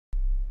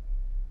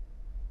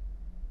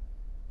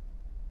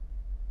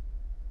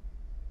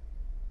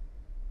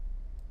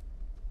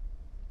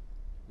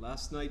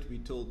Last night we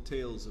told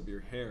tales of your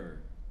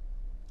hair.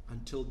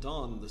 Until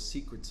dawn the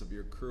secrets of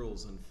your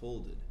curls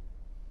unfolded.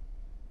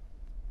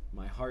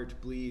 My heart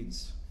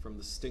bleeds from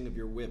the sting of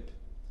your whip,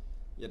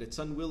 yet it's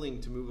unwilling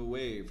to move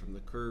away from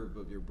the curve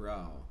of your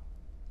brow.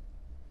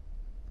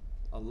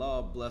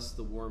 Allah bless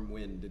the warm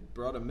wind. It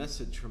brought a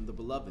message from the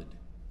beloved,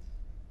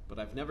 but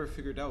I've never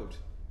figured out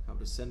how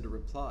to send a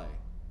reply.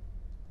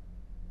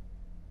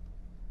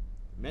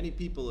 Many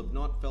people have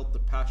not felt the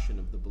passion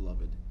of the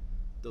beloved,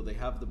 though they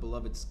have the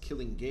beloved's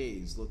killing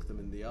gaze look them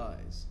in the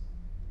eyes.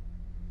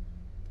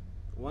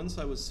 Once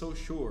I was so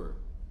sure,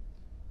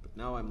 but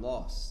now I'm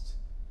lost.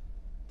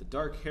 The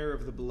dark hair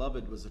of the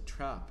beloved was a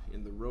trap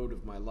in the road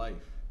of my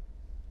life.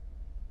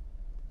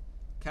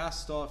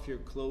 Cast off your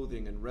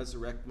clothing and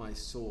resurrect my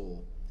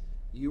soul.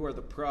 You are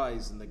the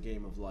prize in the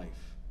game of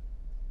life.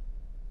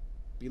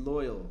 Be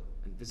loyal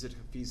and visit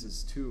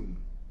Hafiz's tomb,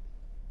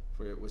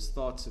 for it was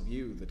thoughts of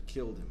you that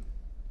killed him.